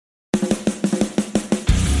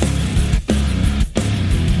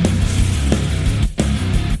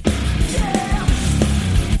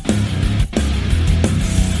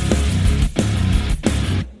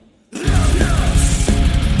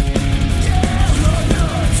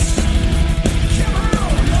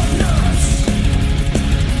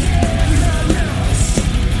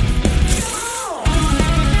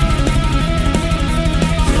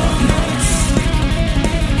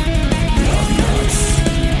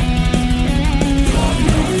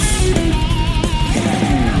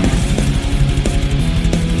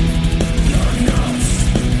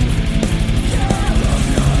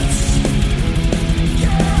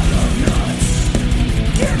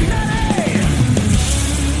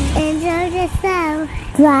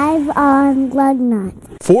Drive on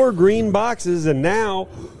Lugnutz. 4 green boxes, and now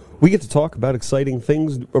we get to talk about exciting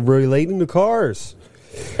things relating to cars.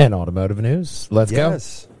 And automotive news. Let's go.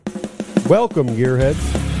 Welcome, gearheads.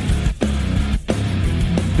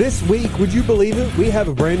 This week, would you believe it, we have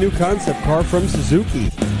a brand new concept car from Suzuki.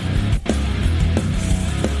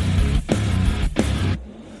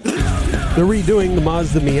 They're redoing the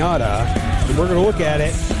Mazda Miata, and we're going to look at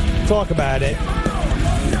it, talk about it.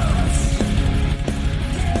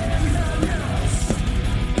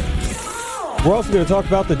 We're also going to talk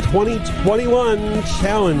about the 2021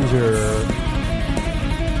 Challenger,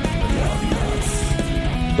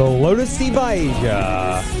 the Lotus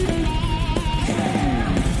Evija,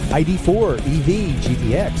 ID4 EV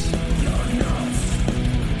GTX,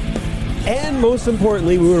 and most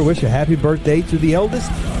importantly, we want to wish a happy birthday to the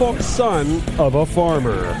eldest son of a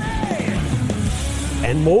farmer,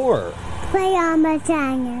 and more. Play on my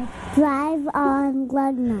channel. Drive on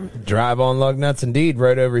Lugnutz. Drive on Lugnutz, indeed,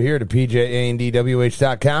 right over here to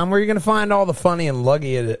pjandwh.com, where you're going to find all the funny and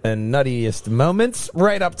luggy and nuttiest moments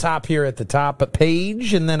right up top here at the top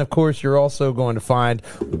page. And then, of course, you're also going to find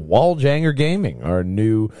Walljanger Gaming, our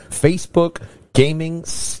new Facebook gaming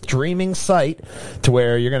streaming site, to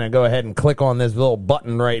where you're going to go ahead and click on this little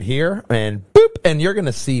button right here, and boop, and you're going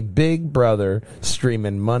to see Big Brother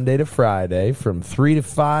streaming Monday to Friday from 3 to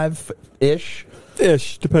 5-ish.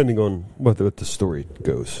 Depending on what the story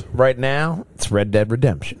goes. Right now, it's Red Dead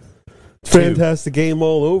Redemption. Fantastic game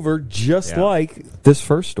all over, just like this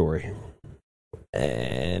first story.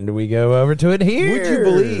 And we go over to it here. Would you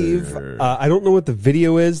believe, I don't know what the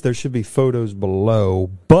video is, there should be photos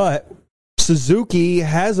below, but Suzuki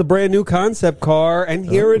has a brand new concept car, and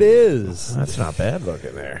here it is. That's not bad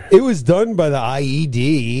looking there. It was done by the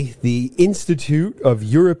IED, the Institute of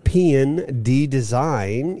European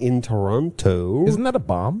Design in Toronto. Isn't that a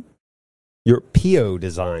bomb? Your PO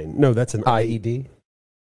design. No, that's an IED?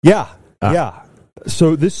 Yeah, yeah.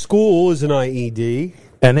 So this school is an IED.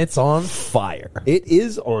 And it's on fire. It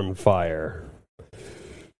is on fire.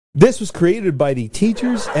 This was created by the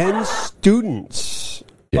teachers and students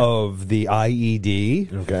of the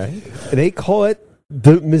IED. Okay. They call it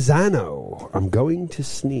the Mizano. I'm going to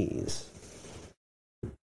sneeze.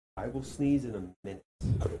 I will sneeze in a minute.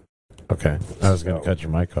 Okay. I was going to cut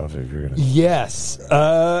your mic off if you're going to. Yes.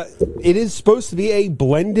 It is supposed to be a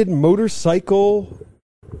blended motorcycle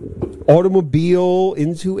automobile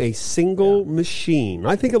into a single machine.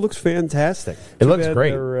 I think it looks fantastic. It looks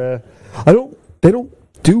great. They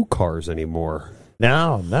don't do cars anymore.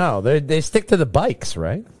 No. They stick to the bikes,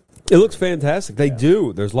 right? It looks fantastic. They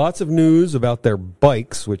do. There's lots of news about their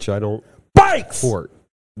bikes, which I don't support.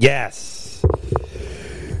 Yes.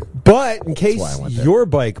 But in case your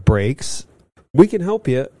bike breaks, we can help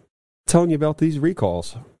you telling you about these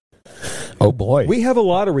recalls. Oh, boy. We have a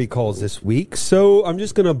lot of recalls this week, so I'm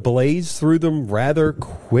just going to blaze through them rather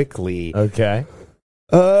quickly. Okay.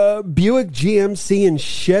 Buick, GMC, and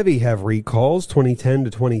Chevy have recalls, 2010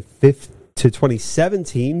 to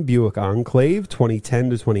 2017, Buick Enclave,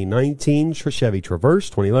 2010 to 2019, Chevy Traverse,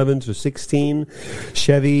 2011 to 16,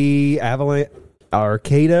 Chevy Avalanche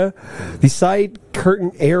Arcada. The side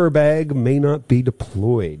curtain airbag may not be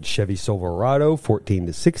deployed. Chevy Silverado, 14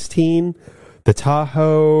 to 16, the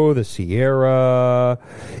Tahoe, the Sierra,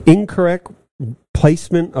 incorrect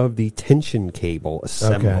placement of the tension cable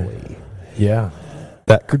assembly. Okay. Yeah.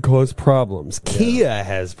 That could cause problems. Yeah. Kia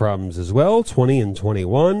has problems as well. 20 and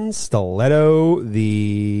 21. Stiletto,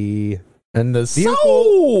 the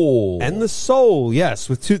Soul. And the Soul, yes.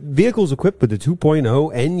 With two vehicles equipped with the 2.0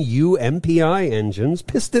 NU MPI engines,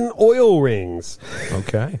 piston oil rings.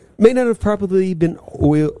 Okay. May not have properly been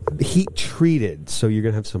heat treated, so you're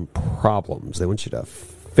going to have some problems. They want you to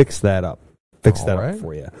fix that up. Up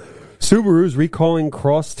for you. Subaru's recalling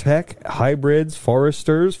Crosstech hybrids,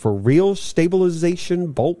 Foresters for real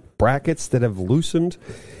stabilization bolt brackets that have loosened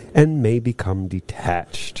and may become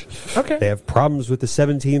detached. Okay. They have problems with the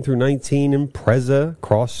 17 through 19 Impreza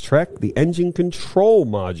Crosstrek, the engine control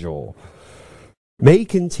module. May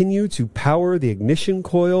continue to power the ignition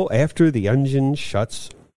coil after the engine shuts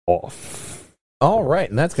off. All right,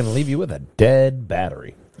 and that's going to leave you with a dead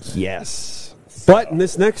battery. Yes. But in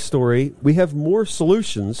this next story, we have more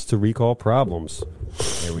solutions to recall problems.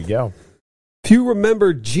 Here we go. If you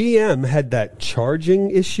remember, GM had that charging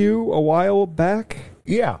issue a while back.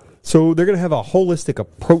 Yeah. So they're going to have a holistic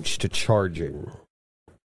approach to charging.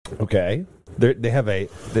 Okay. They have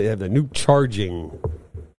the new charging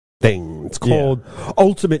thing. It's called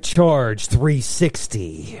Ultimate Charge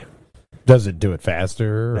 360. Does it do it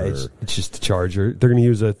faster? It's just a charger. They're going to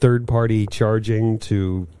use a third-party charging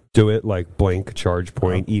to do it, like Blink,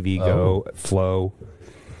 ChargePoint, EVgo, Flow.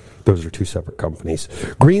 Those are two separate companies.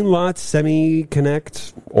 Greenlots,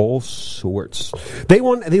 Semi-Connect, all sorts. They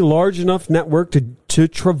want a large enough network to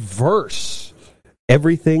traverse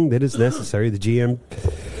everything that is necessary. The GM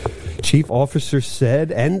chief officer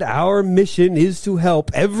said, and our mission is to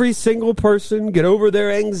help every single person get over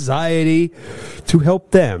their anxiety, to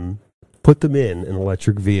help them put them in an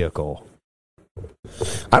electric vehicle.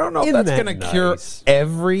 I don't know if Isn't that's that going to cure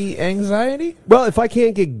every anxiety. Well, if I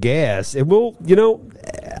can't get gas, it will,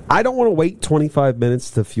 I don't want to wait 25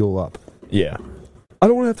 minutes to fuel up. Yeah. I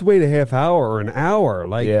don't want to have to wait a half hour or an hour.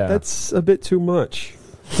 Yeah. That's a bit too much.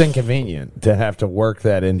 It's inconvenient to have to work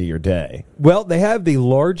that into your day. Well, they have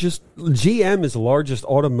GM is the largest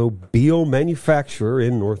automobile manufacturer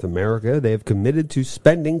in North America. They have committed to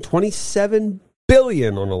spending $27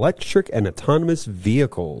 billion on electric and autonomous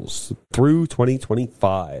vehicles through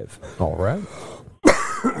 2025. All right.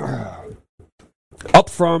 Up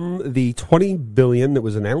from the $20 billion that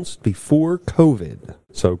was announced before COVID.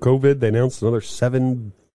 So COVID, they announced another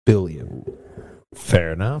 $7 billion.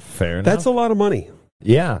 Fair enough. That's a lot of money.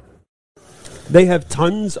 Yeah. They have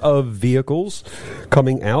tons of vehicles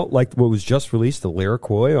coming out, like what was just released, the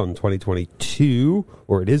Lyriquois on 2022,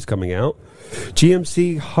 or it is coming out.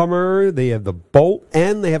 GMC Hummer, they have the Bolt,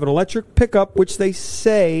 and they have an electric pickup, which they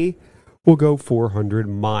say will go 400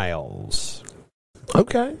 miles.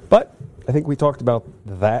 Okay. But I think we talked about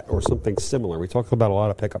that or something similar. We talked about a lot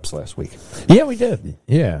of pickups last week. Yeah, we did.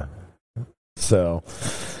 Yeah. So,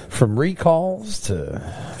 from recalls to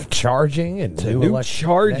charging and To new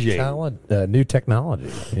charging. new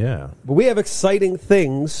technology. Yeah. But we have exciting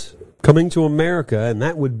things coming to America, and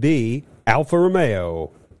that would be Alfa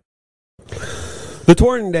Romeo. The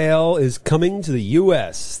Tornado is coming to the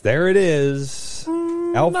U.S. There it is.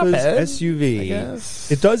 Alfa's SUV. I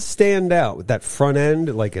guess. It does stand out with that front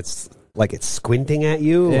end, like it's squinting at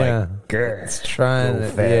you. Yeah. Like, grr, It's trying go to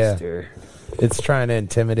faster. Yeah. It's trying to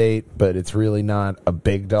intimidate, but it's really not a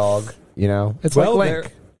big dog. It's Well, like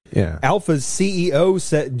Link. Yeah. Alfa's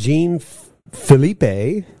CEO, Jean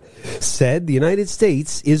Philippe, said the United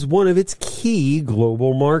States is one of its key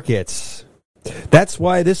global markets. That's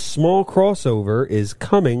why this small crossover is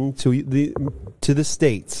coming to the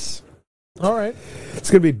States. All right.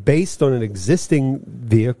 It's going to be based on an existing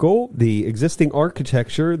vehicle, the existing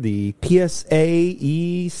architecture, the PSA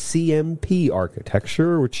ECMP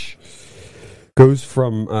architecture, which goes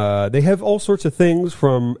from, they have all sorts of things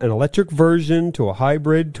from an electric version to a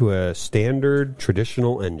hybrid to a standard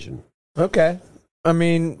traditional engine. Okay. I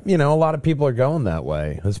mean, a lot of people are going that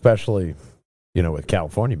way, especially, with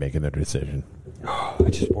California making their decision. Oh, I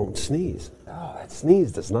just won't sneeze. Oh, that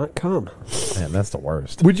sneeze does not come. Man, that's the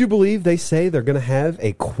worst. Would you believe they say they're going to have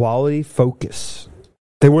a quality focus?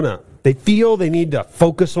 They feel they need to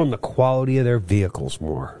focus on the quality of their vehicles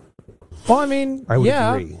more. Well, I mean, I would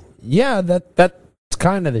agree. Yeah, that's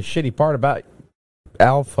kind of the shitty part about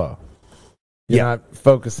Alpha. You're not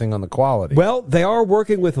focusing on the quality. Well, they are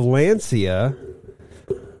working with Lancia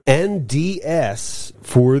and DS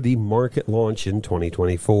for the market launch in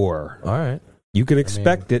 2024. All right. You can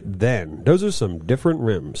expect it then. Those are some different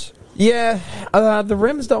rims. Yeah, the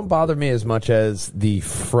rims don't bother me as much as the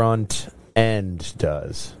front end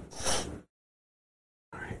does.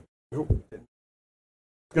 All right. Nope.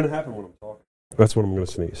 It's going to happen when I'm talking. That's when I'm going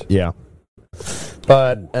to sneeze. Yeah.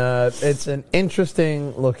 But it's an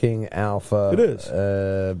interesting looking Alpha. It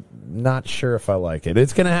is. Not sure if I like it.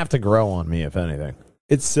 It's going to have to grow on me, if anything.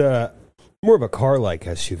 It's more of a car-like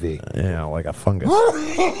SUV. Yeah, like a fungus.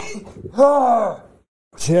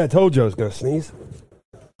 See, I told you I was going to sneeze.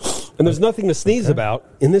 And there's nothing to sneeze about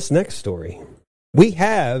in this next story. We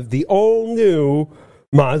have the all-new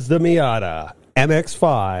Mazda Miata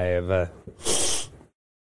MX-5.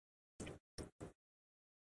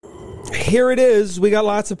 Here it is. We got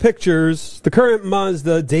lots of pictures. The current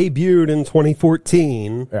Mazda debuted in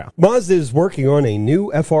 2014. Yeah. Mazda is working on a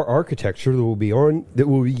new FR architecture that will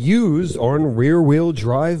be used on rear-wheel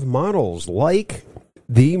drive models like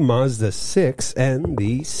the Mazda 6 and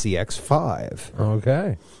the CX-5.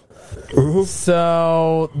 Okay.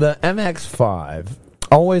 So the MX-5,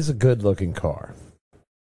 always a good-looking car.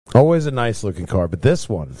 Always a nice-looking car. But this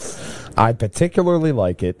one, I particularly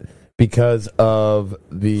like it because of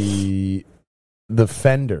the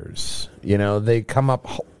fenders. They come up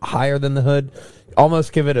higher than the hood.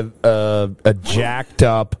 Almost give it a jacked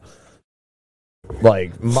up,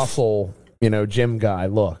 like, muscle, gym guy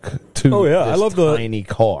look to I love the tiny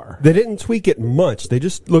car. They didn't tweak it much. They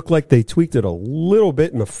just look like they tweaked it a little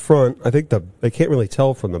bit in the front. I think they can't really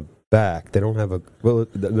tell from the back. They don't have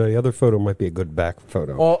the other photo might be a good back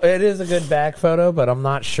photo. Well, it is a good back photo, but I'm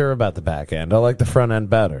not sure about the back end. I like the front end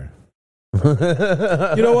better.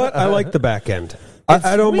 You know what? I like the back end.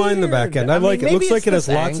 I don't mind the back end. I like it. Looks like it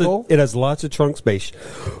has lots of trunk space.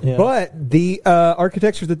 Yeah. But the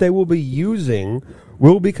architecture that they will be using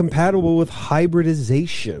will be compatible with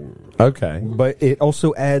hybridization. Okay. But it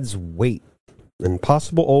also adds weight and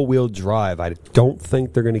possible all-wheel drive. I don't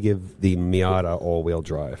think they're going to give the Miata all-wheel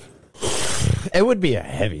drive. It would be a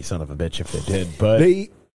heavy son of a bitch if they did, but I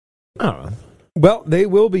don't know. Well, they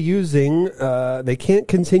will be using, they can't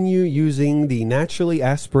continue using the naturally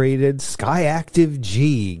aspirated Skyactiv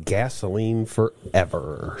G gasoline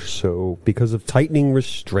forever. So, because of tightening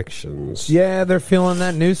restrictions. Yeah, they're feeling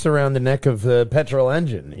that noose around the neck of the petrol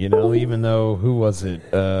engine, even though, who was it?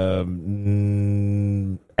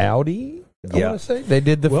 Audi? I want to say they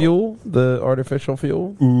did the fuel, the artificial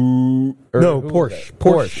fuel. No, Porsche.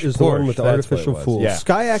 Porsche is the one with the artificial fuel. Yeah.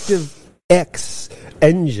 Skyactiv X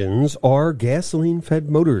engines are gasoline-fed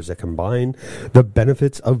motors that combine the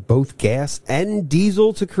benefits of both gas and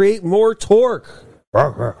diesel to create more torque.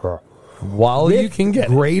 While you can get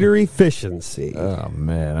greater efficiency. Oh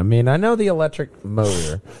man, I mean, I know the electric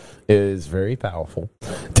motor is very powerful.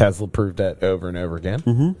 Tesla proved that over and over again.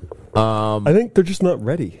 Mm-hmm. I think they're just not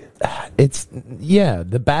ready.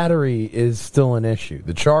 The battery is still an issue.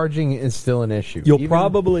 The charging is still an issue. You'll Even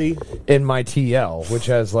probably in my TL, which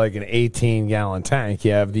has like an 18-gallon tank,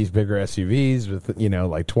 you have these bigger SUVs with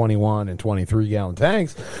like 21 and 23-gallon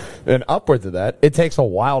tanks, and upwards of that, it takes a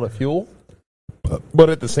while to fuel. But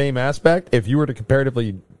at the same aspect, if you were to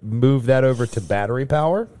comparatively move that over to battery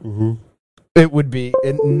power, it would be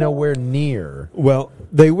nowhere near. Well,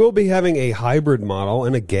 they will be having a hybrid model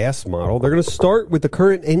and a gas model. They're going to start with the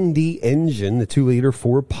current ND engine, the 2-liter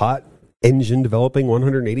 4-pot engine, developing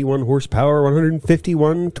 181 horsepower,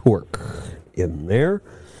 151 torque in there.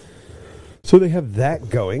 So they have that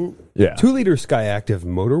going. Yeah. 2-liter Skyactiv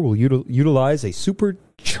motor will utilize a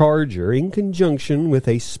supercharger in conjunction with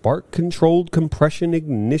a spark-controlled compression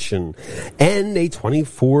ignition and a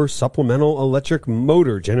 24 supplemental electric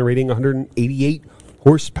motor generating 188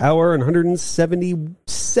 horsepower and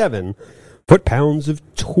 177 foot-pounds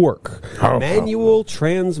of torque. Manual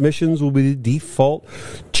transmissions will be the default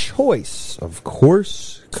choice, of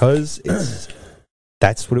course, because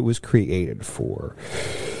that's what it was created for.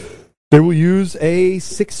 They will use a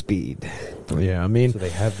 6-speed. Yeah, I mean, so they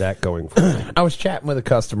have that going for them. I was chatting with a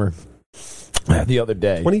customer the other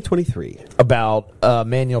day. 2023. About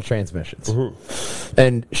manual transmissions.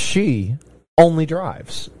 And she only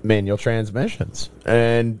drives manual transmissions.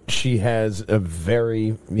 And she has a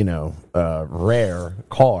very, rare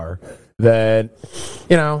car that,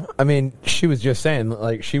 she was just saying,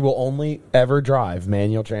 like, she will only ever drive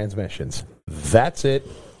manual transmissions. That's it.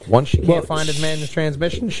 Once she can't find a manual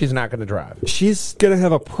transmission, she's not going to drive. She's going to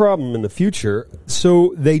have a problem in the future.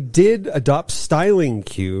 So they did adopt styling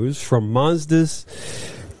cues from Mazda's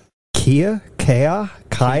Kia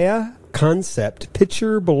concept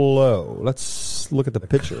picture below. Let's look at the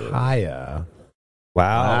picture. Kia.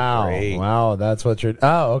 Wow. Great. Wow, that's what you're...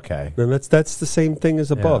 Oh, okay. And that's the same thing as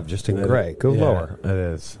above, just in gray. Go lower. It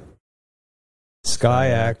is.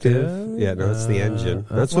 Skyactiv. Yeah, no, that's the engine.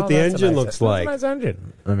 That's what the engine looks like. That's a nice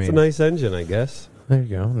engine. I mean, it's a nice engine, I guess. There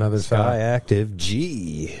you go. Another Skyactiv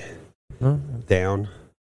G. Down.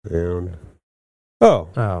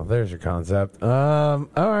 Oh, there's your concept. All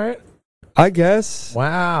right. I guess.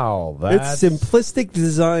 Wow. It's simplistic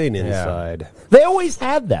design inside. Yeah. They always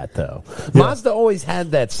had that, though. Yeah. Mazda always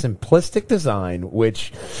had that simplistic design,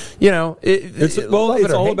 which, it's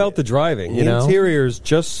all about the driving. The interior's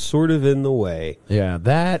just sort of in the way. Yeah,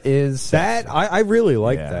 that is... That, I really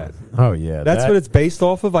like that. Oh, yeah. That's what it's based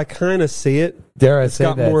off of. I kind of see it. It's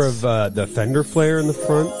got more of the fender flare in the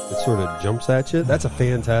front. It sort of jumps at you. That's a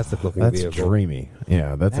fantastic looking vehicle. That's dreamy.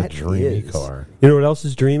 Yeah, that's a dreamy car. You know what else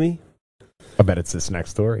is dreamy? I bet it's this next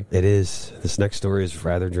story. It is. This next story is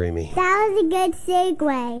rather dreamy. That was a good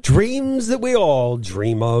segue. Dreams that we all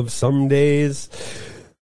dream of some days.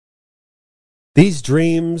 These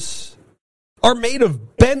dreams are made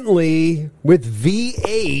of Bentley with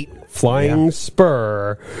V8 flying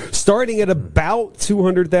spur. Starting at about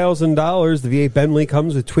 $200,000, the V8 Bentley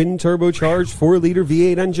comes with twin turbocharged 4-liter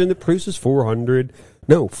V8 engine that produces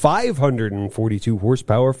 542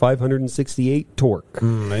 horsepower, 568 torque.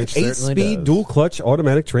 8-speed dual-clutch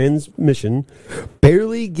automatic transmission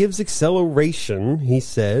barely gives acceleration, he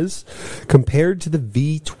says, compared to the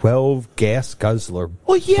V12 gas guzzler.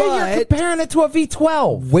 Well, yeah, you're comparing it to a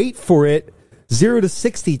V12. Wait for it. 0 to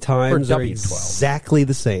 60 times are exactly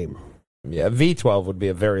the same. Yeah, V12 would be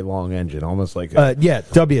a very long engine, almost like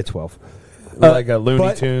W12. Like a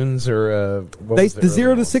Looney Tunes or the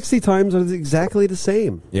 0 to 60 times are exactly the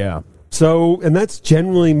same. Yeah. So, and that's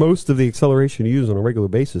generally most of the acceleration you use on a regular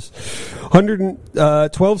basis.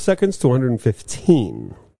 112 seconds to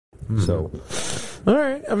 115. So, all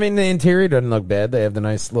right. I mean, the interior doesn't look bad. They have the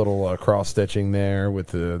nice little cross stitching there with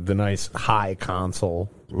the nice high console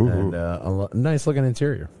and a nice looking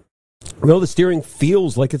interior. well, the steering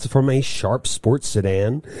feels like it's from a sharp sports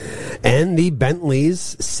sedan, and the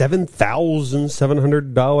Bentley's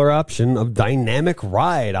 $7,700 option of dynamic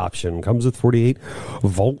ride option comes with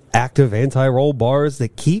 48-volt active anti-roll bars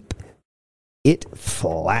that keep it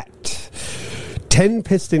flat. 10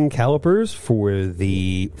 piston calipers for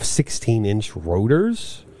the 16-inch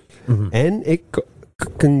rotors, and it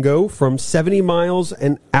can go from 70 miles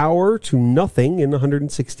an hour to nothing in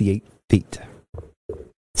 168 feet.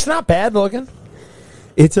 It's not bad looking.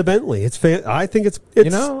 It's a Bentley. I think it's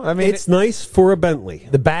it's nice for a Bentley.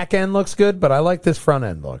 The back end looks good, but I like this front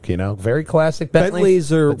end look. Very classic Bentley.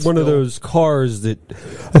 Bentleys are one of those cars that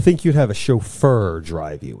I think you'd have a chauffeur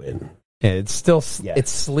drive you in. Yeah, it's still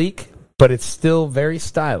it's sleek, but it's still very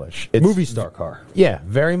stylish. It's Movie star car. Yeah,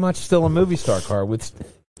 very much still a movie star car with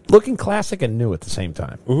looking classic and new at the same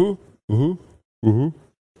time.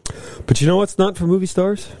 But you know what's not for movie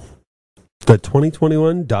stars? The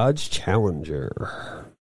 2021 Dodge Challenger.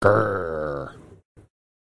 Grrr.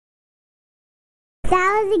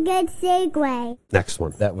 That was a good segue. Next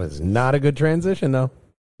one. That was not a good transition, though.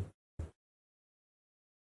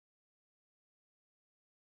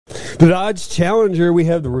 The Dodge Challenger, we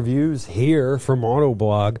have the reviews here from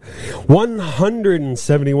Autoblog.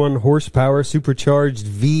 171 horsepower supercharged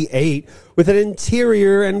V8 with an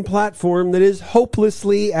interior and platform that is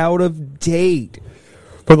hopelessly out of date.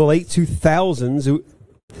 For the late 2000s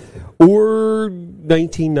or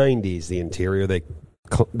 1990s, the interior,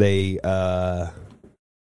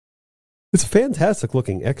 it's a fantastic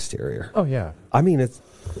looking exterior. Oh, yeah. I mean, it's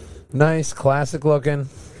nice, classic looking.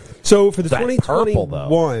 So for the That 2021,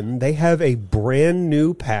 purple, they have a brand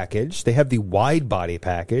new package. They have the wide body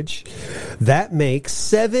package. That makes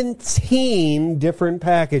 17 different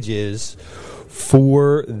packages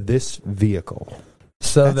for this vehicle.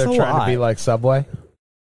 So That's they're a trying lot. to be like Subway?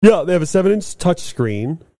 Yeah, they have a 7-inch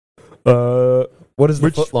touchscreen. What does the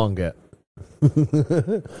footlong get?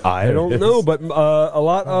 I don't know, but a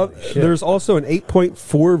lot of... There's also an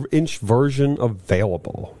 8.4-inch version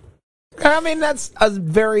available. I mean, that's a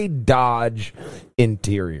very Dodge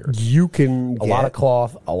interior. You can A lot of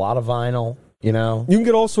cloth, a lot of vinyl, You can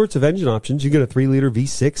get all sorts of engine options. You get a 3-liter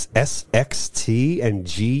V6, SXT, and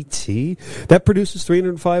GT. That produces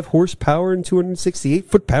 305 horsepower and 268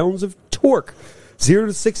 foot-pounds of torque. 0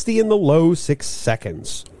 to 60 in the low 6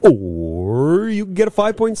 seconds. Or you can get a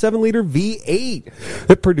 5.7-liter V8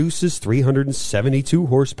 that produces 372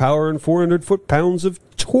 horsepower and 400 foot-pounds of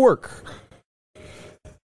torque.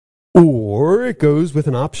 Or it goes with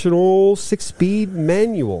an optional 6-speed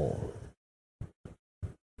manual.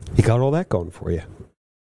 You got all that going for you.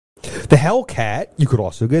 The Hellcat, you could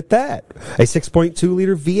also get that. A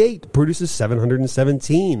 6.2-liter V8 produces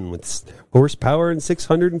 717 with horsepower and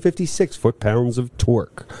 656 foot-pounds of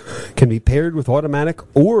torque. Can be paired with automatic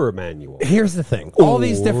or manual. Here's the thing. All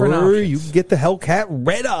these different Or options. you get the Hellcat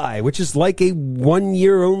Red Eye, which is like a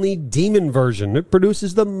 1-year-only demon version. It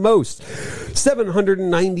produces the most.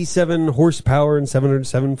 797 horsepower and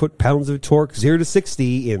 707 foot-pounds of torque, 0 to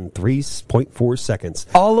 60 in 3.4 seconds.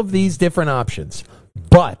 All of these different options.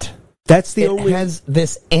 But That's the it only... has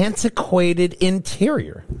this antiquated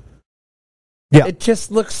interior. Yeah. It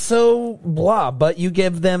just looks so blah, but you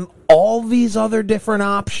give them all these other different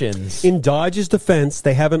options. In Dodge's defense,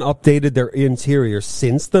 they haven't updated their interior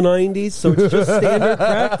since the 90s, so it's just standard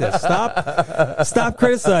practice. Stop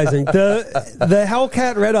criticizing. The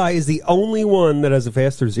Hellcat Red Eye is the only one that has a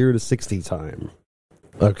faster 0 to 60 time.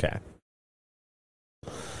 Okay.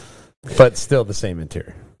 But still the same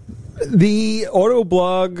interior. The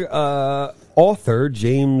Autoblog author,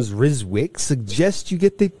 James Riswick, suggests you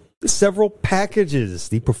get the several packages.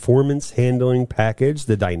 The performance handling package,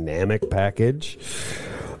 the dynamic package,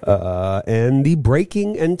 and the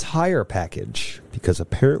braking and tire package, because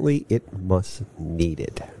apparently it must need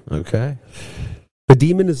it. Okay. The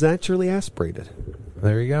Demon is naturally aspirated.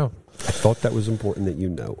 There you go. I thought that was important that you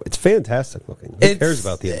know. It's fantastic looking. Who cares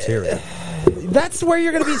about the interior? That's where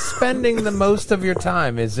you're going to be spending the most of your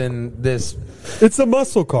time, is in this. It's a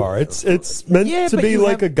muscle car. It's meant to but be you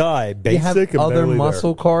like have- a guy, You basic have and other barely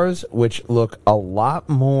muscle cars which look a lot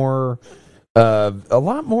more A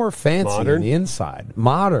lot more fancy Modern? on the inside.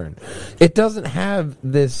 Modern. It doesn't have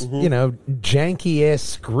this, janky ass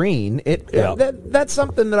screen. That's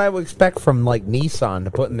something that I would expect from like Nissan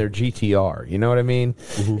to put in their GTR. You know what I mean?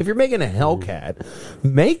 If you're making a Hellcat,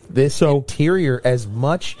 make this interior as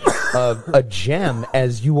much of a gem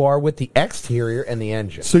as you are with the exterior and the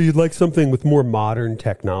engine. So you'd like something with more modern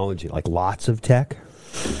technology, like lots of tech?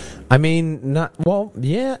 I mean,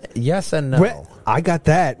 yes and no. Well, I got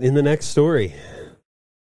that in the next story.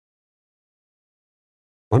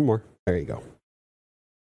 One more. There you go.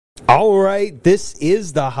 All right, this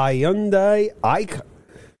is the Hyundai Ioniq.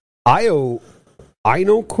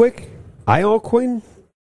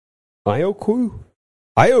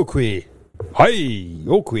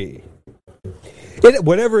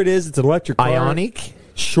 Whatever it is, it's an electric car. Ioniq?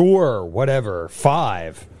 Sure, whatever.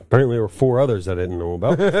 5. Apparently there were 4 others I didn't know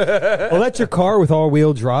about. Electric car with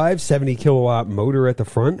all-wheel drive, 70 kilowatt motor at the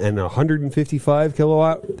front, and 155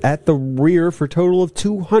 kilowatt at the rear for a total of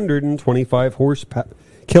 225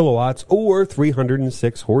 kilowatts or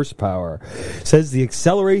 306 horsepower. Says the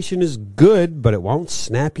acceleration is good, but it won't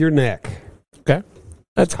snap your neck. Okay.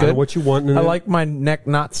 That's good. What you want. I like my neck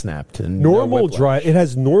not snapped. And normal drive. It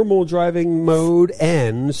has normal driving mode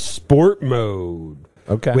and sport mode.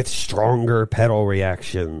 Okay. With stronger pedal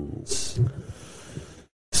reactions.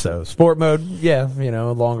 So sport mode,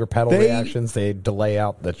 longer pedal reactions. They delay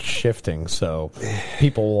out the shifting, so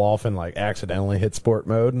people will often like accidentally hit sport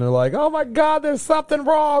mode, and they're like, "Oh my god, there's something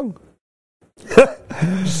wrong."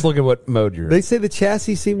 Just look at what mode you're in. They say the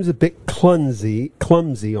chassis seems a bit clumsy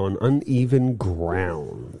on uneven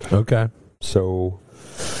ground. Okay. So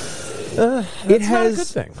it has not a good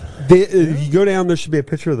thing. You go down, there should be a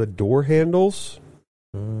picture of the door handles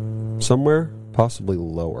somewhere, possibly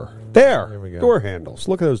lower. There we go. Door handles.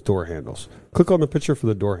 Look at those door handles. Click on the picture for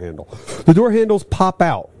the door handle. The door handles pop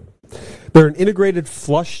out. They're an integrated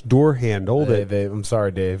flush door handle. I'm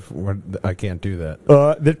sorry, Dave. I can't do that.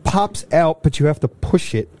 That pops out, but you have to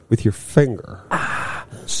push it with your finger.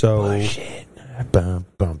 So push it. Bum,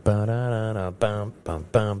 bum, ba-da-da-da, bum, bum,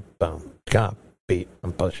 bum, bum. Copy.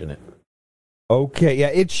 I'm pushing it. Okay, yeah,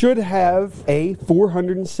 it should have a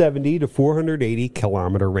 470 to 480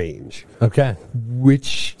 kilometer range. Okay.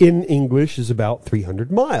 Which in English is about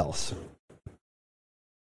 300 miles.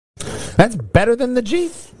 That's better than the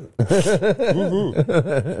Jeep.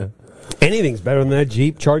 Anything's better than that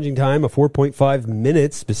Jeep. Charging time of 4.5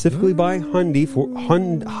 minutes, specifically by Hyundai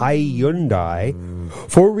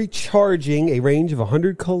for recharging a range of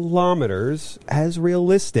 100 kilometers as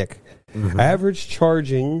realistic. Average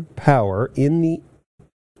charging power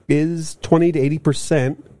is 20 to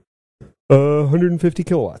 80%, 150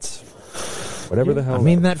 kilowatts. Whatever the hell. I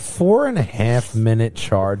mean, that 4.5 minute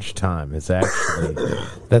charge time is actually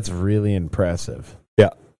that's really impressive. Yeah.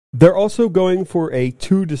 They're also going for a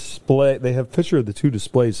 2 display. They have a picture of the 2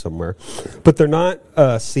 displays somewhere, but they're not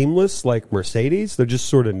seamless like Mercedes. They're just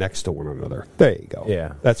sort of next to one another. There you go.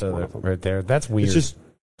 Yeah, that's one of them. Right there. That's weird. It's just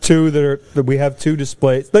 2 that we have 2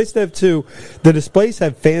 displays. It's nice to have 2. The displays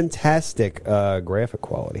have fantastic graphic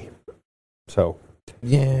quality. So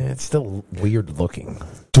yeah, it's still weird looking.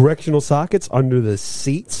 Directional sockets under the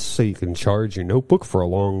seats so you can charge your notebook for a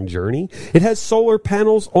long journey. It has solar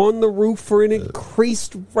panels on the roof for an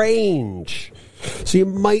increased range. So you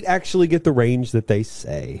might actually get the range that they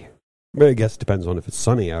say. I guess it depends on if it's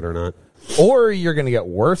sunny out or not. Or you're going to get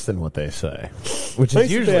worse than what they say, which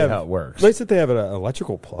is usually how it works. Nice that they have an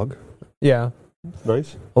electrical plug. Yeah.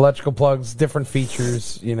 Nice. Electrical plugs, different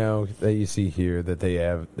features, that you see here that they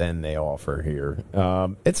have and they offer here.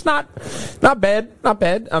 It's not bad. Not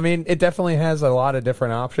bad. I mean, it definitely has a lot of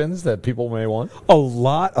different options that people may want. A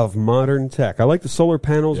lot of modern tech. I like the solar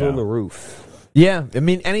panels on the roof. Yeah. I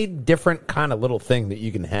mean, any different kind of little thing that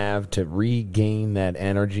you can have to regain that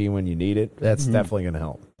energy when you need it, that's definitely going to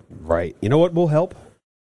help. Right. You know what will help?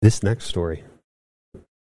 This next story.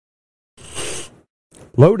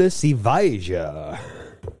 Lotus Evija.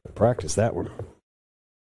 Practice that one.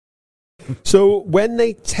 So when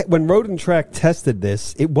when Road and Track tested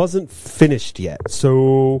this, it wasn't finished yet.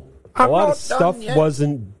 So a lot of stuff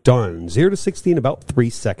wasn't done. 0 to 60 in about 3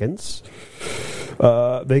 seconds.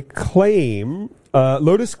 They claim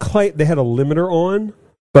Lotus claim they had a limiter on,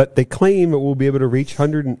 but they claim it will be able to reach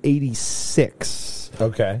 186.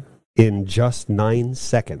 Okay. In just 9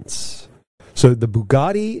 seconds. So the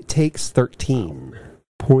Bugatti takes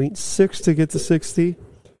 13.6 to get to 60.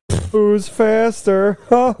 Who's faster?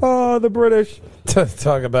 Ha ha, the British.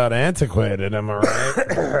 Talk about antiquated, am I right?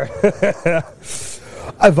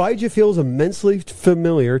 Evija feels immensely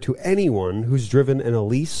familiar to anyone who's driven an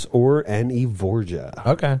Elise or an Evorja.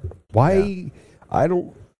 Okay. Why? Yeah.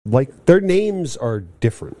 like their names are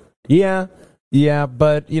different. Yeah,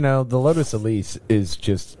 but the Lotus Elise is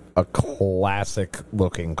just a classic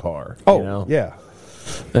looking car. Yeah.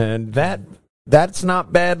 And that's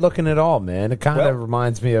not bad looking at all, man. It kind of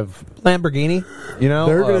reminds me of Lamborghini.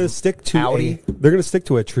 They're going to stick to Audi. They're going to stick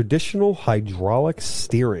to a traditional hydraulic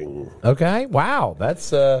steering. Okay, wow,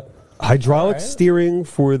 that's Hydraulic steering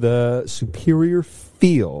for the superior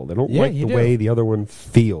feel. They don't like the way the other one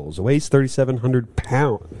feels. It weighs 3,700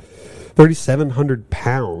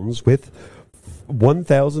 pounds with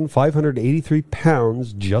 1,583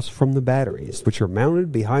 pounds just from the batteries, which are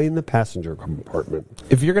mounted behind the passenger compartment.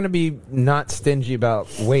 If you're going to be not stingy about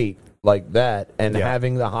weight like that and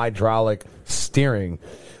having the hydraulic steering,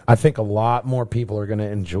 I think a lot more people are going to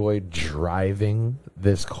enjoy driving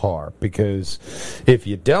this car, because if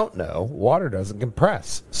you don't know, water doesn't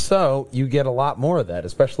compress. So you get a lot more of that,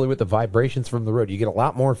 especially with the vibrations from the road. You get a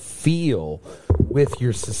lot more feel with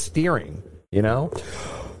your steering,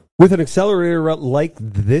 With an accelerator like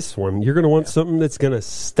this one, you're going to want something that's going to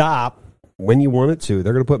stop when you want it to.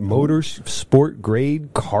 They're going to put motorsport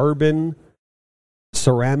grade carbon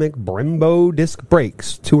ceramic Brembo disc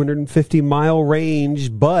brakes, 250-mile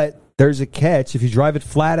range, but there's a catch. If you drive it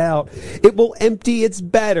flat out, it will empty its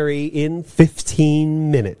battery in 15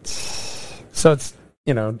 minutes. So it's,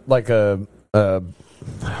 like what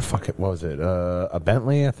was it? A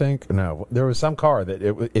Bentley, I think? No, there was some car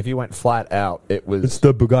that if you went flat out, it was... It's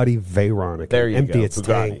the Bugatti Veyron. It there you empty go, its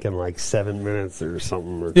Bugatti. tank in like 7 minutes or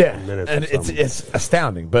something, or 10 minutes and or something. it's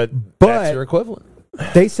astounding, but that's your equivalent.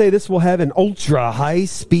 They say this will have an ultra high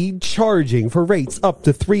speed charging for rates up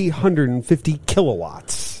to 350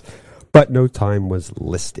 kilowatts, but no time was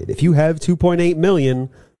listed. If you have 2.8 million,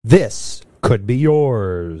 this could be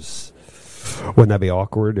yours. Wouldn't that be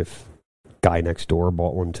awkward if guy next door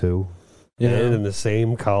bought one too? And in the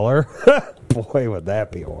same color? Boy, would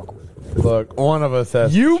that be awkward. Look, one of us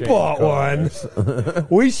has You to change bought cars. one.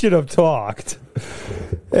 We should have talked.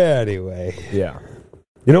 Anyway. Yeah.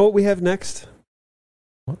 You know what we have next?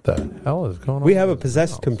 What the hell is going on? We have a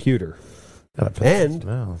possessed computer. And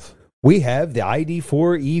mouse. we have the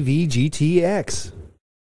ID4 EV GTX.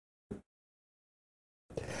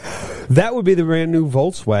 That would be the brand new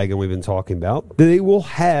Volkswagen we've been talking about. They will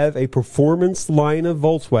have a performance line of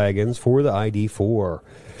Volkswagens for the ID4.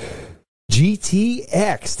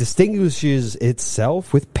 GTX distinguishes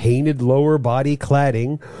itself with painted lower body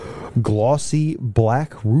cladding, glossy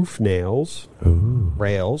black roof rails.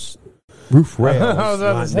 Roof rails. I was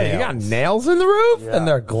about to say, you got nails in the roof, and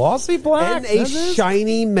they're glossy black, and a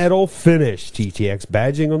shiny metal finish. GTX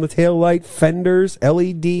badging on the taillight, fenders,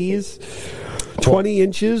 LEDs. 20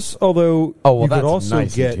 inches, although you could also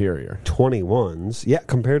nice get interior. 21s. Yeah,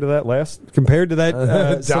 compared to that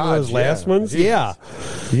some of those last ones.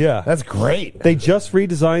 Jesus. Yeah. That's great. They just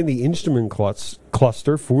redesigned the instrument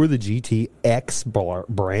cluster for the GTX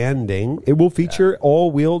branding. It will feature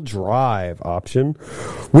all-wheel drive option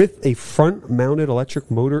with a front-mounted electric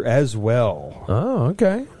motor as well. Oh,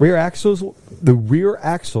 okay. The rear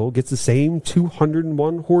axle gets the same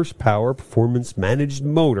 201 horsepower performance managed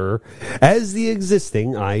motor as the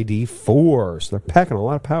existing ID4. So they're packing a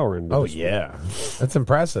lot of power into Oh, this one. yeah. That's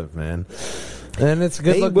impressive, man. And it's a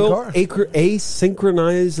good They looking will car.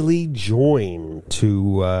 asynchronously join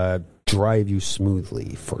to drive you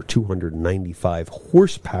smoothly for 295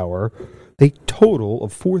 horsepower, a total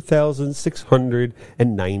of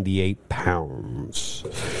 4,698 pounds.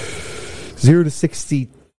 0 to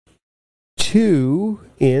 62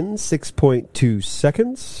 in 6.2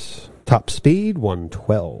 seconds. Top speed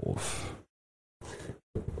 112.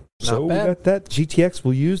 So we got that. GTX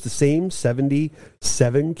will use the same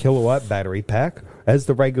 77 kilowatt battery pack as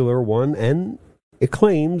the regular one, and it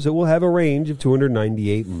claims it will have a range of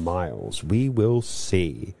 298 miles. We will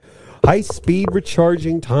see. High speed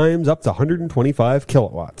recharging times up to 125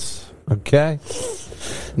 kilowatts. Okay.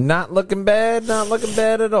 Not looking bad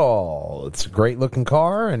at all. It's a great looking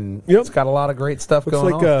car, and it's got a lot of great stuff going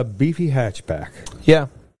on. Looks like a beefy hatchback. Yeah.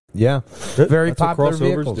 Very That's what popular crossovers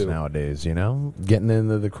vehicles do. nowadays, getting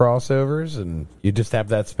into the crossovers, and you just have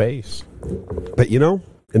that space. But in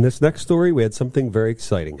this next story, we had something very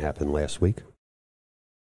exciting happen last week.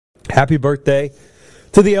 Happy birthday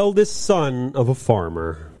to the eldest son of a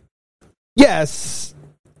farmer. Yes,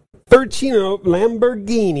 Fercino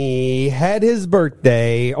Lamborghini had his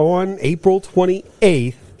birthday on April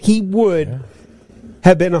 28th. He would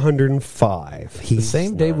have been 105. The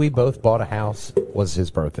same day we both bought a house was his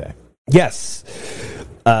birthday. Yes.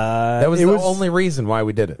 That was the only reason why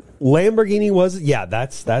we did it. Lamborghini was,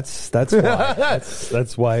 that's why.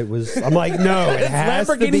 that's why it was. I'm like, no, it has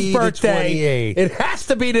to be birthday. the 28th. It has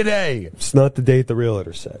to be today. It's not the date the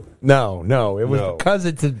realtor said. No, it was because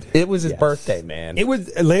it was his birthday, man.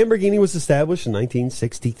 Lamborghini was established in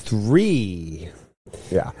 1963.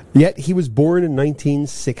 Yeah. Yet he was born in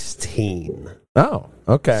 1916. Oh,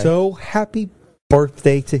 okay. So happy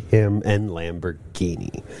birthday to him and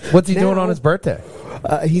Lamborghini. What's he doing on his birthday?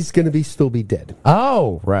 He's going to still be dead.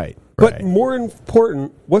 Oh, right. But more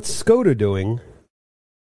important, what's Skoda doing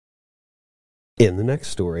in the next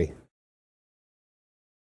story?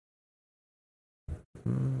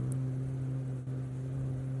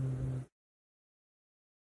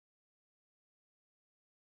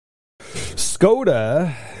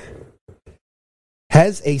 Skoda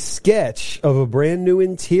has a sketch of a brand new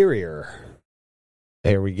interior.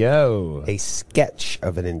 There we go. A sketch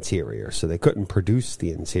of an interior. So they couldn't produce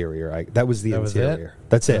the interior. That was the interior.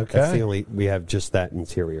 That's it. Okay. That's the only. We have just that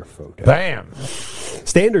interior photo. Bam.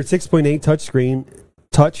 Standard 6.8 touchscreen,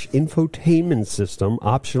 touch infotainment system,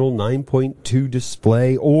 optional 9.2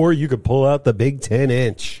 display, or you could pull out the big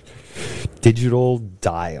 10-inch digital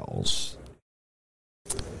dials.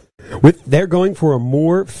 They're going for a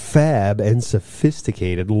more fab and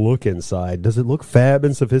sophisticated look inside. Does it look fab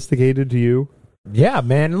and sophisticated to you? Yeah,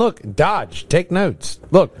 man. Look, Dodge, take notes.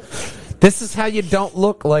 Look, this is how you don't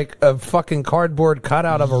look like a fucking cardboard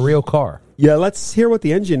cutout of a real car. Yeah, let's hear what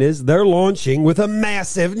the engine is. They're launching with a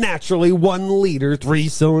massive, naturally 1-liter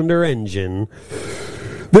 3-cylinder engine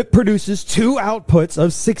that produces 2 outputs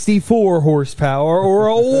of 64 horsepower or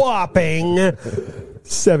a whopping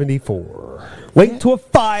 74. Linked to a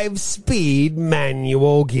 5-speed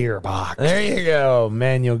manual gearbox. There you go,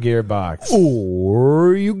 manual gearbox.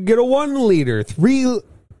 Or you get a 1-liter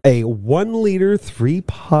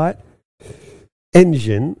 3-pot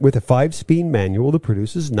engine with a 5-speed manual that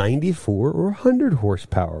produces 94 or 100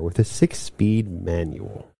 horsepower with a 6-speed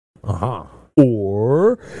manual. Uh-huh.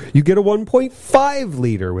 Or you get a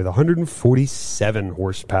 1.5-liter with 147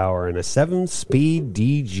 horsepower and a 7-speed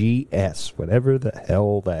DGS, whatever the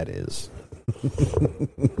hell that is.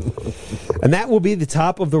 And that will be the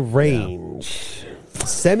top of the range. Yeah.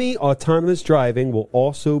 Semi-autonomous driving will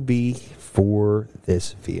also be for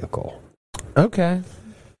this vehicle. Okay.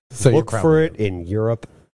 So look for it in Europe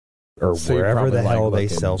or wherever the hell they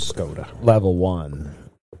sell Skoda. Level 1.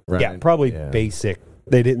 Right? Yeah, probably basic.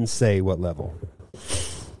 They didn't say what level.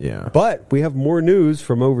 Yeah. But we have more news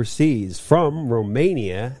from overseas, from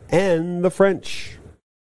Romania and the French.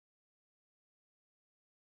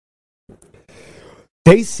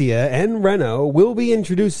 Dacia and Renault will be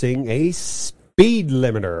introducing a speed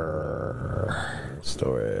limiter.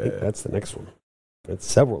 Story. I think that's the next one. That's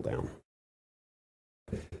several down.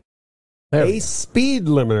 A speed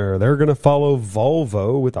limiter. They're going to follow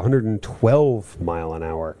Volvo with 112 mile an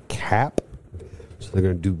hour cap. So they're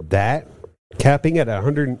going to do that. Capping at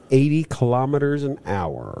 180 kilometers an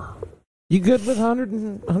hour. You good with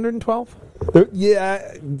 112?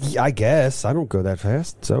 Yeah, I guess. I don't go that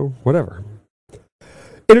fast, so whatever.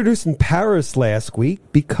 Introduced in Paris last week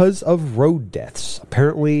because of road deaths.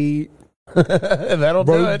 Apparently,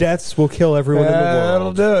 road deaths will kill everyone in the world.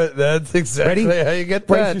 That'll do it. That's exactly how you get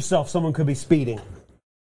Brace that. yourself. Someone could be speeding.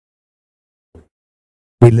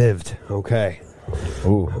 We lived. Okay.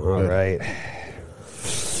 Ooh, all right.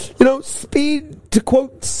 You know, speed, to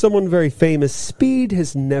quote someone very famous, speed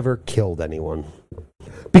has never killed anyone.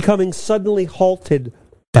 Becoming suddenly halted,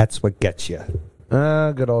 that's what gets you.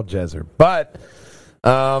 Good old Jezzer. But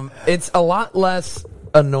it's a lot less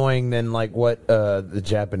annoying than like what the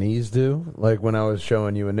Japanese do. Like when I was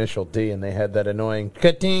showing you Initial D and they had that annoying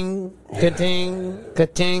ka-ting, ka-ting,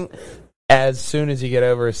 ka-ting as soon as you get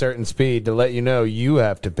over a certain speed to let you know you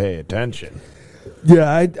have to pay attention.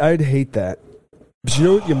 Yeah, I'd hate that. But you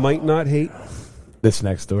know what you might not hate? This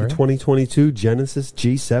next story. The 2022 Genesis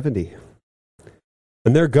G70.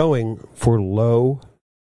 And they're going for low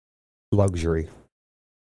luxury.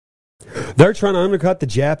 They're trying to undercut the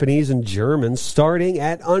Japanese and Germans starting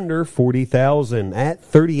at under $40,000. At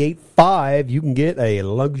 $38,500, you can get a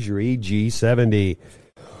luxury G70.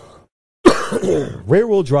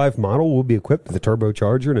 Rear-wheel drive model will be equipped with a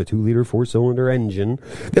turbocharger and a 2-liter 4-cylinder engine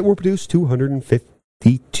that will produce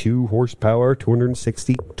 252 horsepower,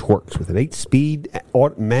 260 torques with an 8-speed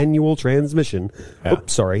manual transmission.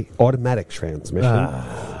 Automatic transmission.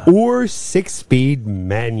 or 6-speed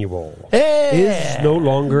manual is no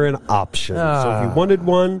longer an option. So if you wanted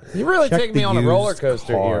one, you really check take me the on a roller used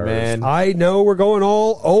coaster here, cars. man. I know, we're going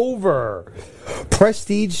all over.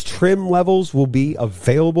 Prestige trim levels will be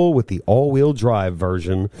available with the all-wheel drive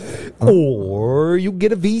version, or you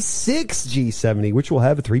get a V6 G70, which will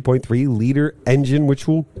have a 3.3-liter engine, which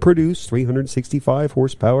will produce 365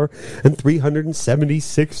 horsepower and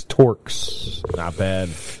 376 torques. Not bad.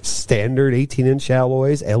 Standard 18-inch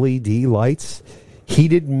alloys, LED lights,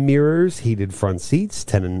 heated mirrors, heated front seats,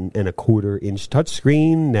 10.25-inch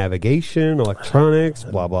touchscreen, navigation, electronics,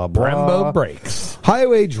 blah, blah, blah. Brembo brakes.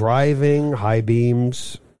 Highway driving, high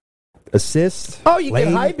beams, assist. Oh, you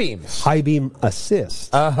get high beams. High beam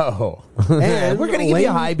assist. Oh. And we're going to give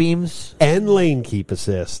you high beams. And lane keep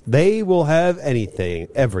assist. They will have everything.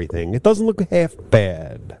 It doesn't look half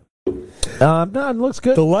bad. No, it looks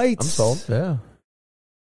good. The lights. I'm sold. Yeah.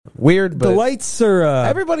 Weird, but the lights are...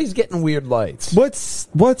 everybody's getting weird lights. What's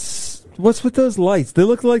with those lights? They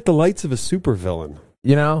look like the lights of a supervillain.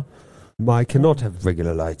 You know? I cannot have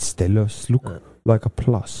regular lights. They look like a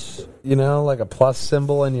plus. You know, like a plus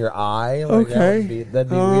symbol in your eye. Like Okay. That'd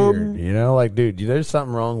be weird. You know, like, dude, there's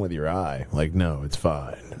something wrong with your eye. Like, no, it's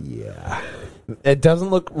fine. Yeah. It doesn't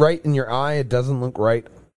look right in your eye. It doesn't look right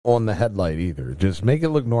on the headlight either. Just make it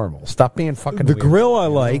look normal. Stop being fucking The weird. grill I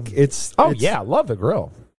like. It's yeah, I love the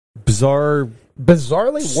grill. Bizarrely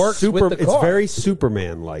works with the car. It's very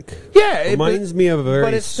Superman-like. Yeah, Reminds me of a very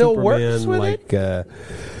but it still works with Superman-like.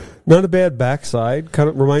 Not a bad backside. Kind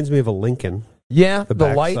of reminds me of a Lincoln. Yeah, the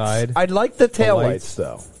backside. lights. I like the taillights,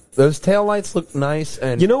 though. Those taillights look nice,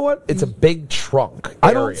 and you know what? It's a big trunk area,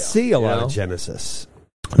 I don't see a lot of Genesis.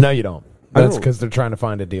 No, you don't. That's don't. because they're trying to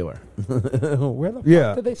find a dealer. Where the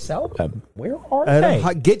fuck do they sell them? Where are they?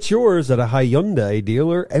 Get yours at a Hyundai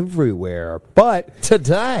dealer everywhere. But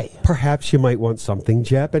today, perhaps you might want something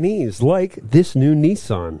Japanese, like this new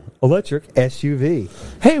Nissan electric SUV.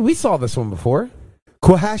 Hey, we saw this one before.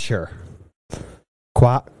 Quahasher.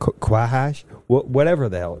 Quahash? Whatever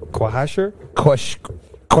the hell. Quahasher?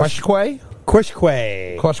 Queshquay?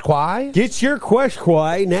 Queshquay. Get your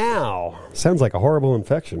Queshquay now. Sounds like a horrible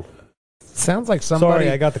infection. Sounds like somebody... Sorry,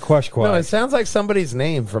 I got the Queshquay. No, it sounds like somebody's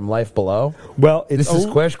name from Life Below. Well, this is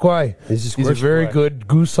Queshquay. He's a very good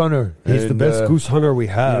goose hunter. He's the best goose hunter we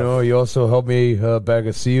have. You know, he also helped me bag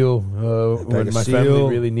a seal when my family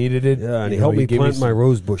really needed it. Yeah, and he helped me plant my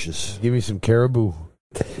rose bushes. Give me some caribou.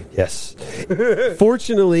 Yes.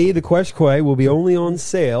 Fortunately, the Queshquay will be only on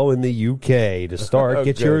sale in the UK to start.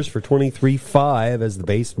 Get yours for $23,500 as the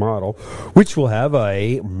base model, which will have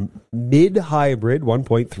a mid-hybrid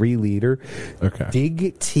 1.3-liter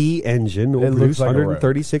Dig T engine. It will produce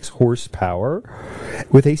 136 horsepower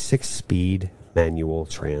with a 6-speed manual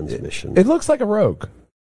transmission. It looks like a Rogue.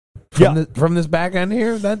 From this back end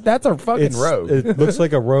here, that's a fucking Rogue. It looks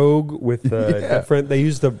like a Rogue with different. They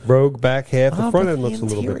use the Rogue back half. The front end looks a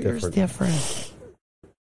little bit different.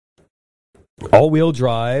 All-wheel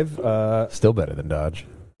drive, still better than Dodge.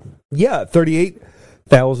 Yeah,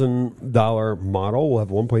 $38,000 model will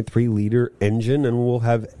have a 1.3-liter engine, and will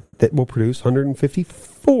produce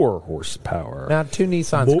 154 horsepower. Now, to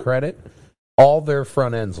Nissan's credit, all their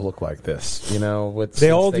front ends look like this, you know.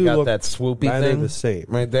 They all do got look that swoopy thing the same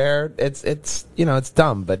right there. It's you know, it's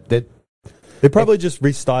dumb, but they probably just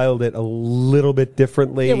restyled it a little bit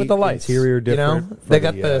differently. Yeah, with the lights, interior different. You know, they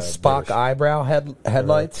got the Spock British eyebrow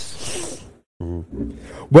headlights.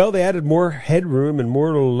 Well, they added more headroom and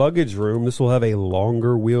more luggage room. This will have a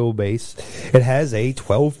longer wheelbase. It has a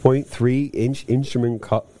 12.3-inch instrument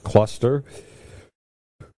cluster,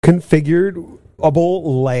 configured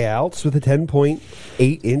layouts with a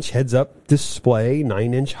 10.8-inch heads-up display,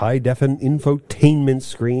 9-inch high-defin infotainment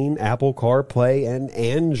screen, Apple CarPlay, and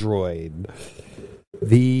Android.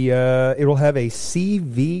 It will have a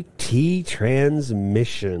CVT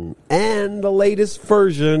transmission and the latest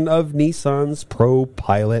version of Nissan's Pro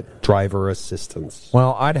Pilot driver assistance.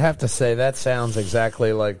 Well, I'd have to say that sounds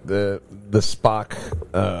exactly like the Spock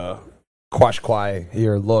Quashquai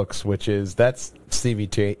here looks, which is that's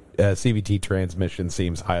CVT transmission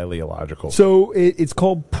seems highly illogical. So it's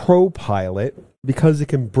called Pro Pilot because it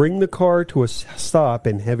can bring the car to a stop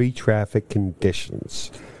in heavy traffic conditions.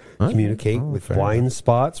 Communicate with blind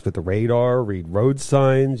spots with the radar, read road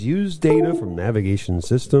signs, use data from navigation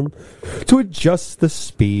system to adjust the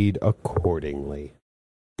speed accordingly.